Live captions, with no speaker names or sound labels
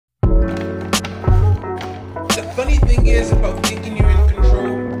years about thinking you're in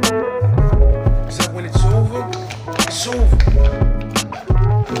control. It's like when it's over, it's over.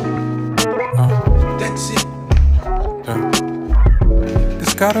 That's it.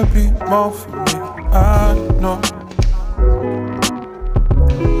 There's gotta be more for me, I know.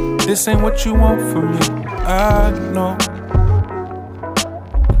 This ain't what you want from me, I know.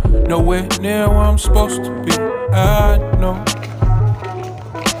 Nowhere near where I'm supposed to be, I know.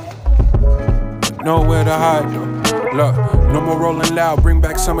 Nowhere to hide though. Look, no more rolling loud, bring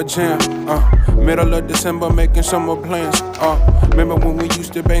back summer jam. Middle of December, making summer plans. Remember when we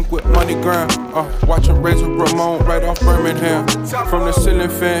used to bank with MoneyGram? Watching Razor Ramon right off Birmingham. From the ceiling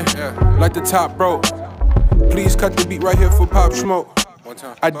fan, like the top broke. Please cut the beat right here for Pop Smoke.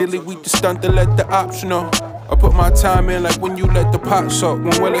 Ideally we just stunt to let the ops know. I put my time in like when you let the pot soak.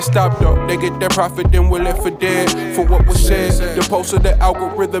 When will it stop though? They get their profit, then we're left for dead. For what was said, the pulse of the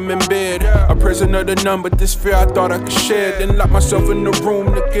algorithm in bed. A prisoner of the number, this fear I thought I could share. Then lock myself in the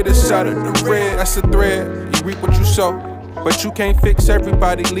room to get us out of the red. That's a thread, you reap what you sow. But you can't fix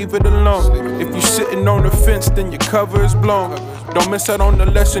everybody, leave it alone. If you sitting on the fence, then your cover is blown. Don't miss out on the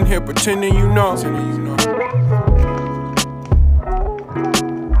lesson here, pretending you know.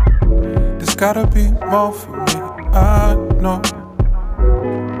 There's gotta be more for me, I know.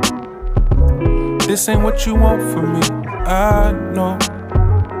 This ain't what you want from me, I know.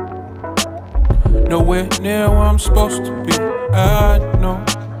 Nowhere near where I'm supposed to be, I know.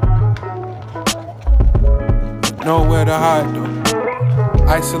 Nowhere to hide though.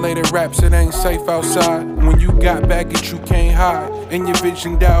 Isolated raps, it ain't safe outside. When you got baggage, you can't hide. And your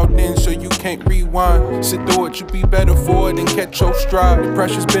vision dialed in, so you can't rewind. Sit through it, you be better for it and catch your stride. The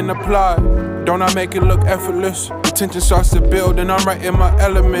pressure's been applied. Don't I make it look effortless? The tension starts to build and I'm right in my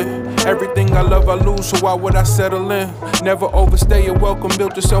element. Everything I love I lose, so why would I settle in? Never overstay your welcome,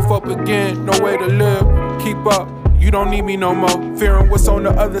 build yourself up again. No way to live, keep up, you don't need me no more. Fearing what's on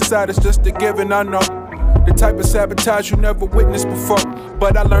the other side is just a given, I know. The type of sabotage you never witnessed before.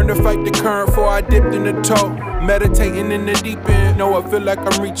 But I learned to fight the current before I dipped in the toe. Meditating in the deep end, know I feel like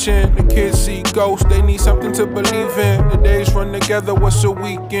I'm reaching. The kids see ghosts, they need something to believe in. The days run together, what's a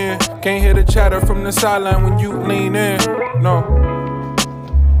weekend? Can't hear the chatter from the sideline when you lean in, no.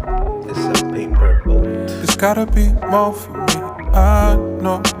 It's a paper boat. There's gotta be more for me, I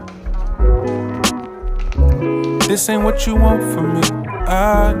know. This ain't what you want from me,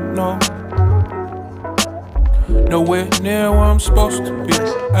 I know. Nowhere near where I'm supposed to be,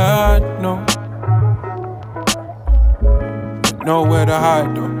 I know. Nowhere to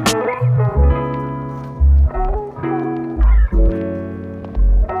hide though.